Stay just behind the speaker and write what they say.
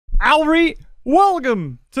Alri,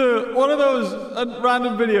 welcome to one of those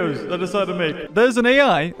random videos that I decided to make. There's an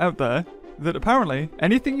AI out there that apparently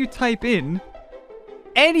anything you type in,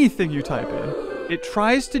 it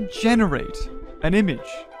tries to generate an image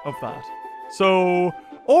of that. So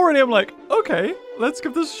already I'm like, okay, let's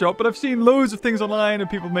give this a shot. But I've seen loads of things online and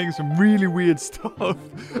people making some really weird stuff.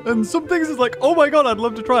 And some things is like, oh my god, I'd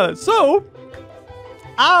love to try that. So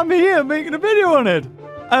I'm here making a video on it.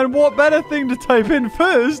 And what better thing to type in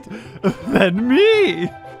first than me?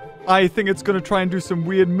 I think it's going to try and do some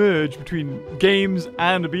weird merge between games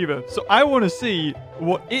and a beaver. So I want to see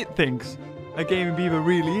what it thinks a gaming beaver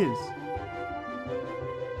really is.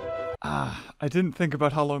 I didn't think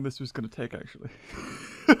about how long this was going to take, actually.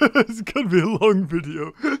 It's going to be a long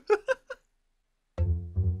video.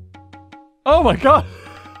 Oh my god.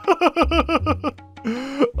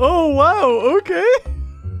 Oh wow, okay.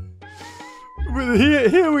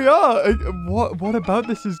 Here we are. What about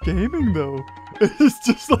this is gaming, though? It's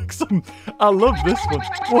just like some... I love this one.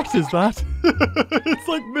 What is that? It's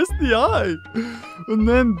like missed the eye. And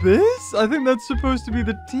then this? I think that's supposed to be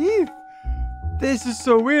the teeth. This is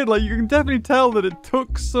so weird. Like, you can definitely tell that it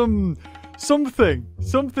took something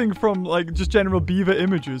from, like, just general beaver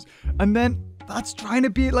images. And then that's trying to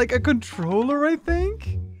be, like, a controller, I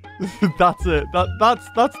think? That's it.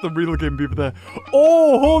 That's the real gaming beaver there.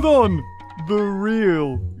 Oh, hold on. The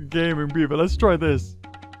real gaming beaver. Let's try this.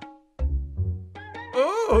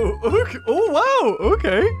 Oh, okay. Oh, wow.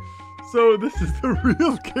 Okay. So this is the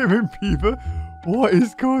real gaming beaver. What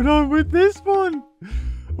is going on with this one?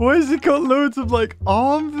 Why has it got loads of, like,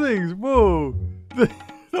 arm things? Whoa. That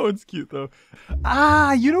one's cute, though.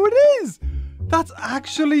 Ah, you know what it is? That's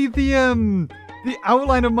actually the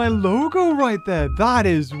outline of my logo right there. That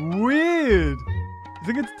is weird. I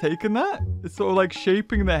think it's taken that. It's sort of like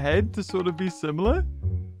shaping the head to sort of be similar.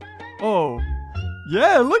 Oh.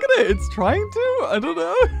 Yeah, look at it. It's trying to. I don't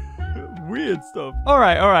know. Weird stuff. All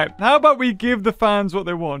right. How about we give the fans what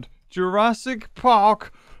they want? Jurassic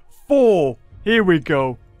Park 4. Here we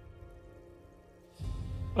go.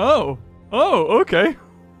 Oh, okay.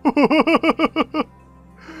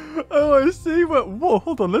 Oh, I see. Whoa,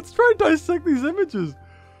 hold on. Let's try and dissect these images.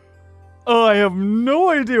 Oh, I have no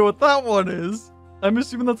idea what that one is. I'm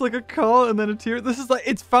assuming that's like a car and then a T-Rex. This is like,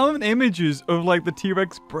 it's found images of like the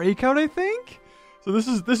T-Rex breakout, I think. So this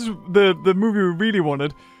is the movie we really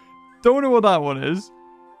wanted. Don't know what that one is.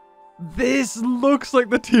 This looks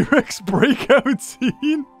like the T-Rex breakout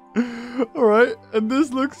scene. All right, and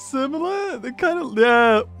this looks similar. They kind of,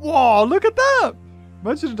 yeah. Whoa, look at that.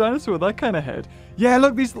 Imagine a dinosaur with that kind of head. Yeah,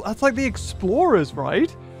 look, that's like the explorers,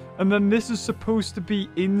 right? And then this is supposed to be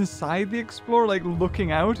inside the Explorer, like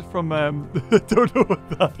looking out from, I don't know what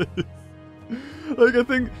that is. Like, I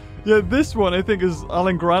think, yeah, this one, I think, is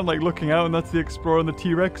Alan Grant, like, looking out, and that's the Explorer, and the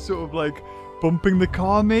T-Rex sort of, like, bumping the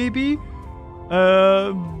car, maybe?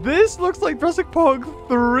 This looks like Jurassic Park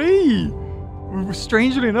 3.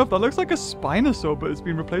 Strangely enough, that looks like a Spinosaur, but it's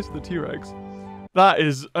been replaced with a T-Rex. That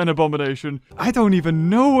is an abomination. I don't even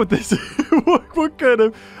know what this is. what kind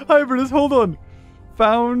of hybrid is? Hold on.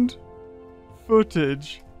 Found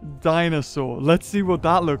footage dinosaur. Let's see what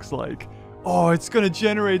that looks like. Oh, it's going to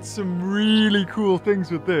generate some really cool things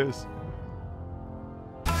with this.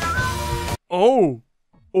 Oh.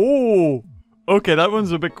 Okay, that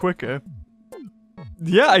one's a bit quicker.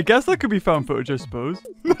 Yeah, I guess that could be found footage, I suppose.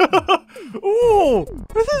 Oh,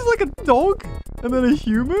 this is like a dog and then a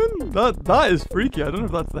human? That is freaky. I don't know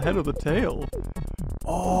if that's the head or the tail.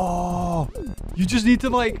 Oh, you just need to,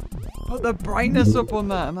 like, put the brightness up on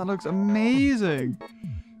that, and that looks amazing.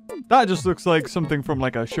 That just looks like something from,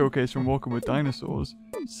 like, a showcase from Walking with Dinosaurs.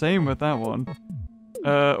 Same with that one.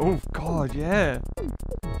 Oh, God, yeah.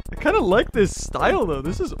 I kind of like this style, though.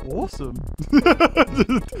 This is awesome. Fill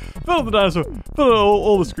up the dinosaur. Fill up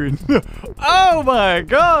all the screen. Oh, my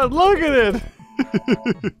God. Look at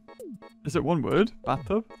it. Is it one word?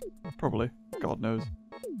 Bathtub? Probably. God knows.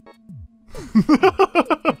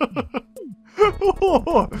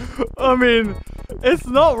 Oh, I mean, it's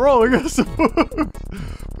not wrong, I suppose.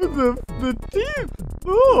 But the teeth.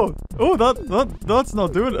 Oh, that's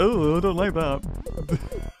not doing it. Oh, I don't like that.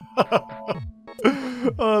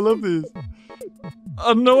 Oh, I love these. I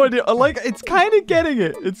have no idea. I like, it's kind of getting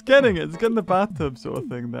it. It's getting the bathtub sort of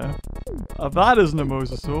thing there. That isn't a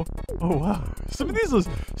mosasaur. Oh, wow. Some of these are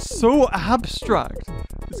so abstract.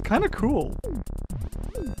 It's kind of cool.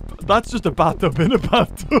 That's just a bathtub in a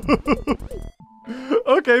bathtub.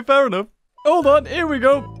 Okay, fair enough. Hold on, here we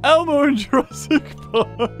go. Elmo in Jurassic Park.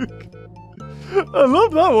 I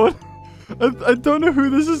love that one. I don't know who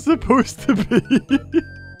this is supposed to be.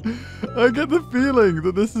 I get the feeling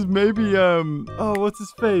that this is maybe, oh, what's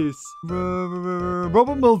his face?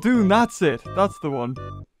 Robert Muldoon, that's it. That's the one.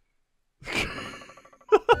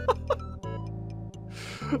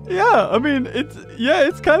 Yeah, I mean,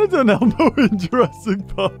 it's kind of done Elmo in Jurassic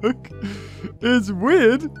Park. It's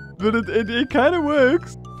weird, but it kind of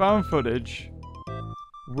works. Found footage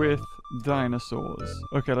with dinosaurs.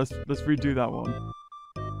 Okay, let's redo that one.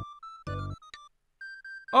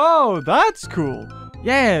 Oh, that's cool.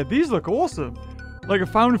 Yeah, these look awesome. Like a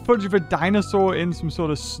found footage of a dinosaur in some sort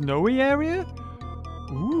of snowy area.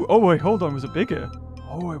 Ooh, oh wait, hold on, was it bigger?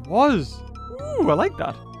 Oh, it was. Ooh, I like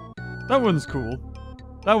that. That one's cool.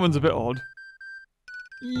 That one's a bit odd.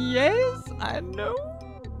 Yes, I know.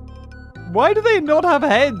 Why do they not have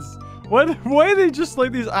heads? Why are they just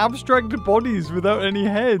like these abstract bodies without any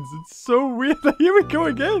heads? It's so weird. Here we go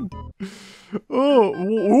again.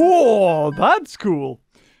 Oh, that's cool.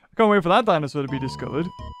 I can't wait for that dinosaur to be discovered.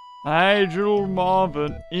 Nigel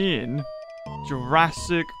Marvin in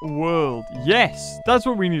Jurassic World. Yes, that's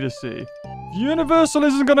what we need to see. If Universal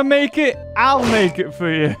isn't going to make it, I'll make it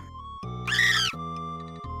for you.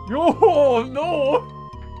 Oh, no.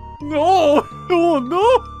 No. Oh, no.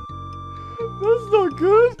 That's not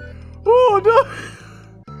good. Oh, no.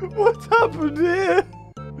 What's happened here?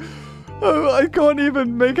 Oh, I can't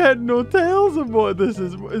even make head nor tails of what this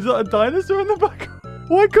is. Is that a dinosaur in the back?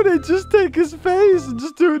 Why couldn't it just take his face and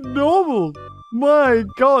just do it normal? My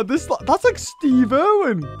God, that's like Steve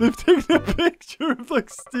Irwin. They've taken a picture of like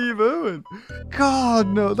Steve Irwin. God,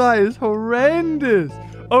 no, that is horrendous.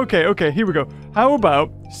 Okay, here we go. How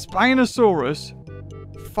about Spinosaurus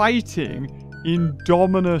fighting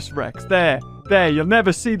Indominus Rex? There, you'll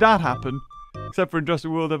never see that happen. Except for in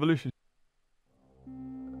Jurassic World Evolution.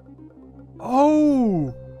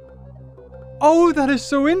 Oh, that is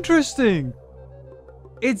so interesting.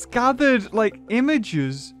 It's gathered, like,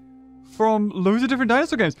 images from loads of different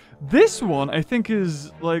dinosaur games. This one, I think,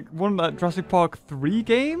 is, like, one of that Jurassic Park 3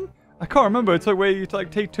 game. I can't remember. It's like where you,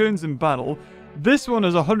 like, take turns in battle. This one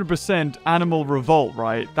is 100% Animal Revolt,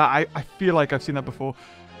 right? That I feel like I've seen that before.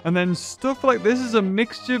 And then stuff like this is a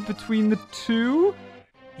mixture between the two.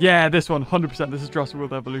 Yeah, this one, 100%. This is Jurassic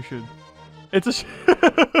World Evolution. It's a...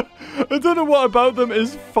 I don't know what about them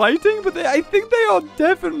is fighting, but I think they are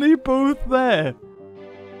definitely both there.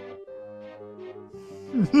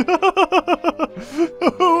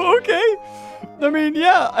 Okay. I mean,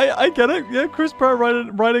 yeah, I get it. Yeah, Chris Pratt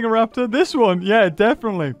riding a raptor. This one, yeah,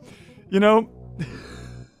 definitely. You know,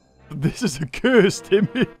 this is a cursed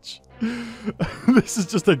image. This is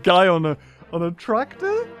just a guy on a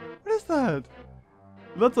tractor. What is that?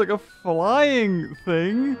 That's like a flying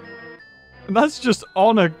thing. And that's just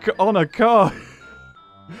on a car.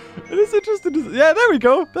 It is interesting to see. Yeah, there we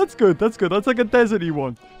go. That's good. That's good. That's like a deserty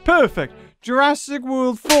one. Perfect. Jurassic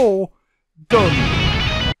World 4.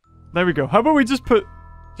 Done. There we go. How about we just put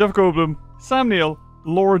Jeff Goldblum, Sam Neill,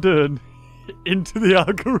 Laura Dern into the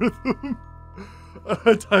algorithm?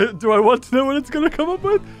 Do I want to know what it's going to come up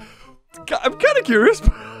with? I'm kind of curious,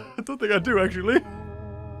 but I don't think I do, actually.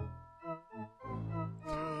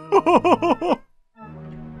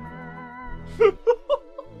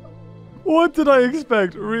 What did I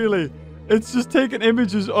expect, really? It's just taking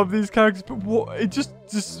images of these characters, but what? It just...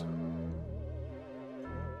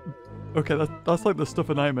 Okay, that's like the stuff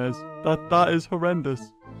of nightmares. That is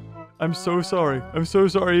horrendous. I'm so sorry. I'm so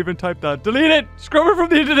sorry I even typed that. Delete it! Scrub it from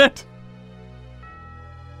the internet!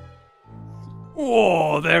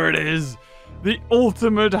 Oh, there it is. The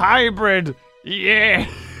ultimate hybrid. Yeah!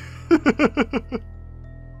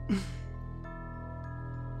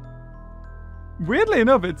 Weirdly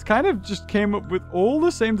enough, it's kind of just came up with all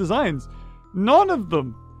the same designs. None of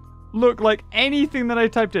them look like anything that I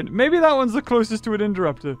typed in. Maybe that one's the closest to an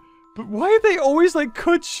Indoraptor. But why are they always like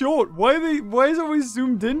cut short? Why is it always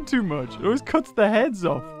zoomed in too much? It always cuts the heads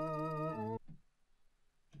off.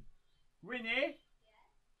 Winnie?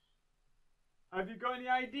 Have you got any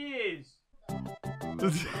ideas?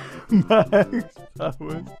 Max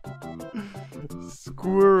Powers.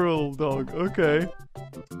 Squirrel dog. Okay.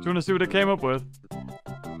 Do you want to see what it came up with?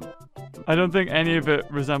 I don't think any of it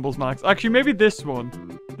resembles Max. Actually, maybe this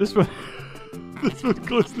one. This one. This one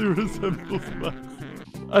closely resembles Max.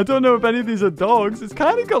 I don't know if any of these are dogs. It's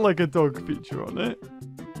kind of got like a dog feature on it.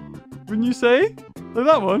 Wouldn't you say? Like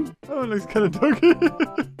that one? That one looks kind of doggy.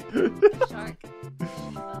 Shark.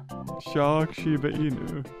 Shark, Shiba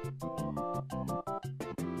Inu.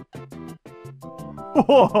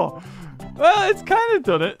 Oh, well, it's kind of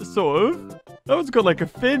done it, sort of. That one's got like a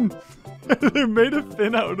fin. They made a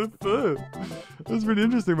fin out of fur. That's really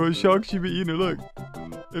interesting about Shark, Shiba Inu. Look.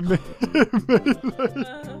 It made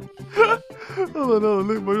like... Hold on,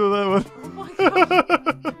 look more at that one. Oh my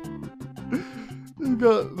god. You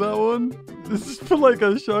got that one. This is put like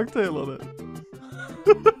a shark tail on it.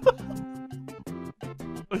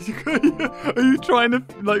 Are you trying to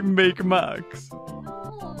like make Max?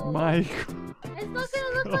 No. My. It's not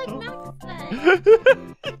gonna look like Max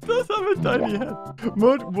then. It does have a tiny head.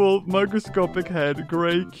 Mud wolf, microscopic head,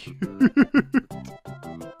 grey cute.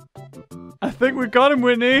 I think we got him,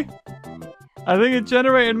 Whitney. I think it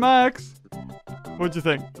generated Max. What'd you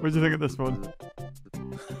think? What'd you think of this one?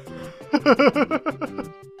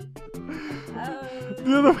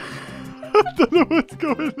 The other I don't know what's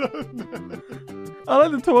going on. I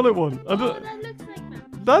like the toilet one. Oh, that looks like Max.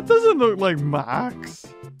 That doesn't look like Max.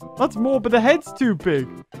 That's more, but the head's too big.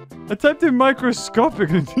 I typed in microscopic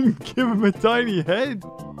and it didn't give him a tiny head.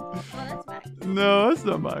 Oh, that's Max. No, that's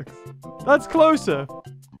not Max. That's closer.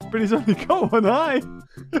 But he's only got one eye.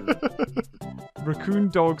 Raccoon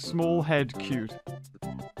dog, small head, cute.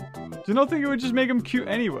 Do you not think it would just make him cute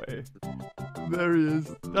anyway? There he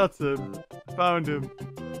is. That's him. Found him.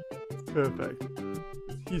 Perfect.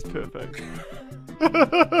 He's perfect.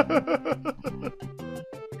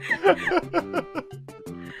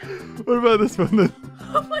 What about this one then?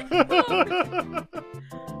 Oh my god.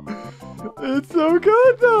 It's so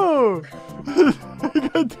good though.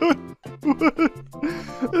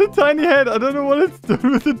 The tiny head. I don't know what it's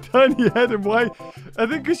done with the tiny head and why. I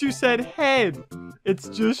think because you said head, it's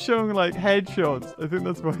just showing like headshots. I think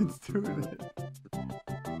that's why it's doing it.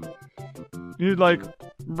 You need like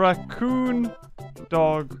raccoon,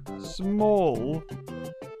 dog, small,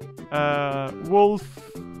 wolf,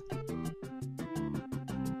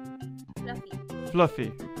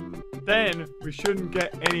 fluffy. Then we shouldn't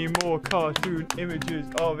get any more cartoon images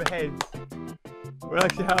of heads. We'll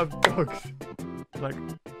actually have dogs. Like,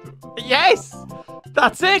 yes!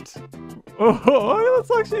 That's it! Oh,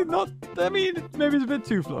 that's actually not... I mean, maybe it's a bit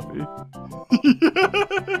too fluffy.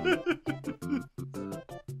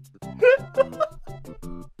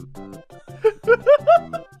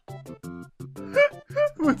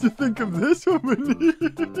 What do you think of this one, Whitney?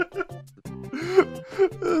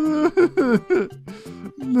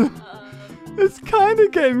 It's kind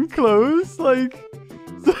of getting close, like...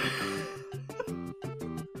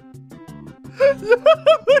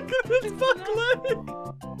 Look at his back leg!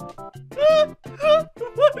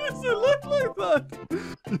 Why does it look like that?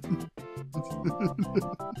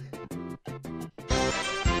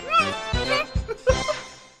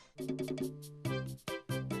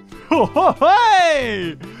 Oh,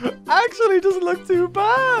 hey! Actually, it doesn't look too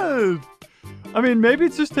bad. I mean, maybe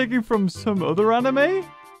it's just taking from some other anime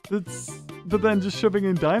but then just shoving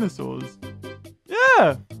in dinosaurs.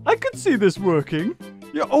 Yeah, I could see this working.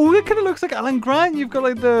 Yeah, oh, it kind of looks like Alan Grant. You've got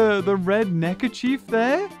like the red neckerchief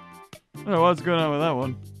there. I don't know what's going on with that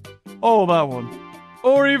one. Oh, that one.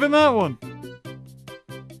 Or even that one.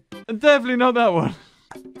 And definitely not that one.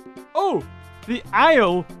 Oh, the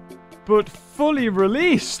Isle, but fully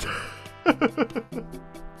released.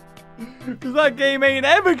 Because that game ain't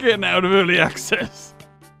ever getting out of early access.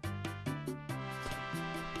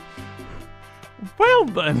 Well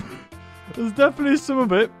then, there's definitely some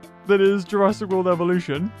of it that is Jurassic World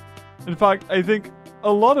Evolution. In fact, I think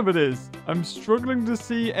a lot of it is. I'm struggling to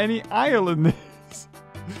see any Isle in this.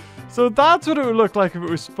 So that's what it would look like if it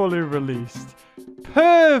was fully released.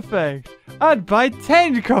 Perfect! I'd buy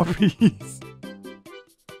 10 copies!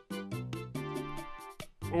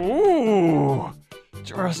 Ooh!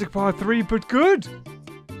 Jurassic Park 3, but good!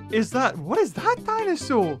 What is that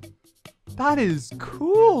dinosaur? That is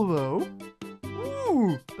cool, though.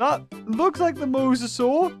 Ooh, that looks like the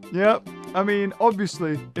mosasaur. Yep. I mean,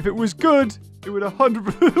 obviously, if it was good, it would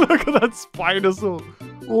 100%. Look at that Spinosaur.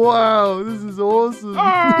 Wow, this is awesome.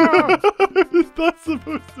 Ah! That's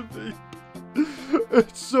supposed to be.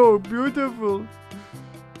 It's so beautiful.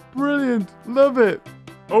 Brilliant. Love it.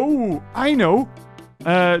 Oh, I know.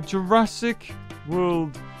 Jurassic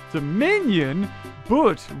World Dominion,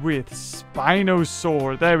 but with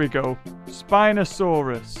Spinosaur. There we go.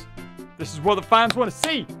 Spinosaurus. This is what the fans want to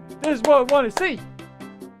see. This is what I want to see.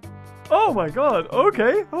 Oh my god.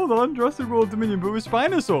 Okay, hold on. Jurassic World Dominion, but with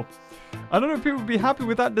Spinosaur. I don't know if people would be happy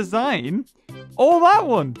with that design. Or that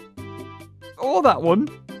one. Or that one.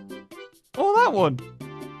 Or that one.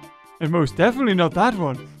 And most definitely not that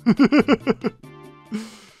one.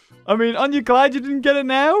 I mean, aren't you glad you didn't get it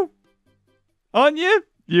now? Aren't you?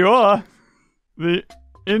 You are. The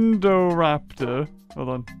Indoraptor. Hold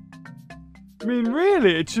on. I mean,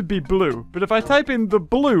 really, it should be blue. But if I type in the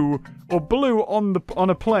blue or blue on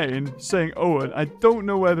a plane saying Owen, I don't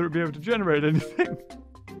know whether it'd be able to generate anything.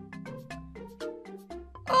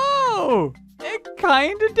 Oh, it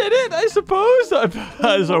kind of did it, I suppose.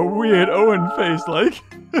 That is a weird Owen face, like.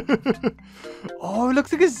 Oh, it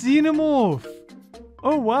looks like a xenomorph.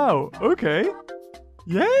 Oh, wow. Okay.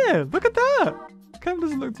 Yeah, look at that. Kind of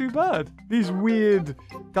doesn't look too bad. These weird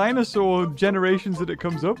dinosaur generations that it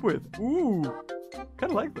comes up with. Ooh,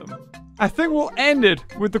 kind of like them. I think we'll end it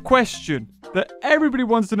with the question that everybody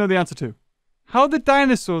wants to know the answer to. How the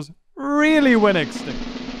dinosaurs really went extinct.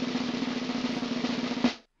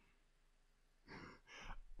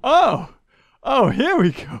 Oh, here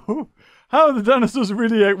we go. How the dinosaurs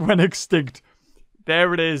really went extinct.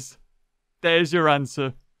 There it is. There's your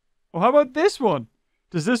answer. Or how about this one?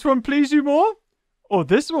 Does this one please you more? Or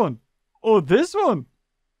this one? Or this one?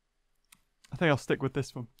 I think I'll stick with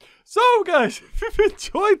this one. So, guys, if you've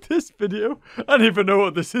enjoyed this video, I don't even know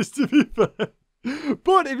what this is, to be fair.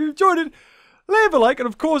 But if you've enjoyed it, leave a like. And,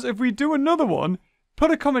 of course, if we do another one,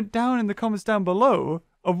 put a comment down in the comments down below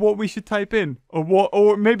of what we should type in.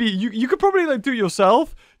 Or maybe you could probably, like, do it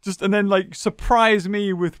yourself. And then, like, surprise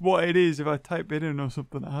me with what it is if I type it in or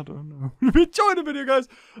something. I don't know. If you enjoyed the video, guys,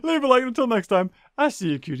 leave a like. Until next time, I'll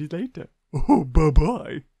see you cuties later. Oh,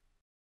 bye-bye.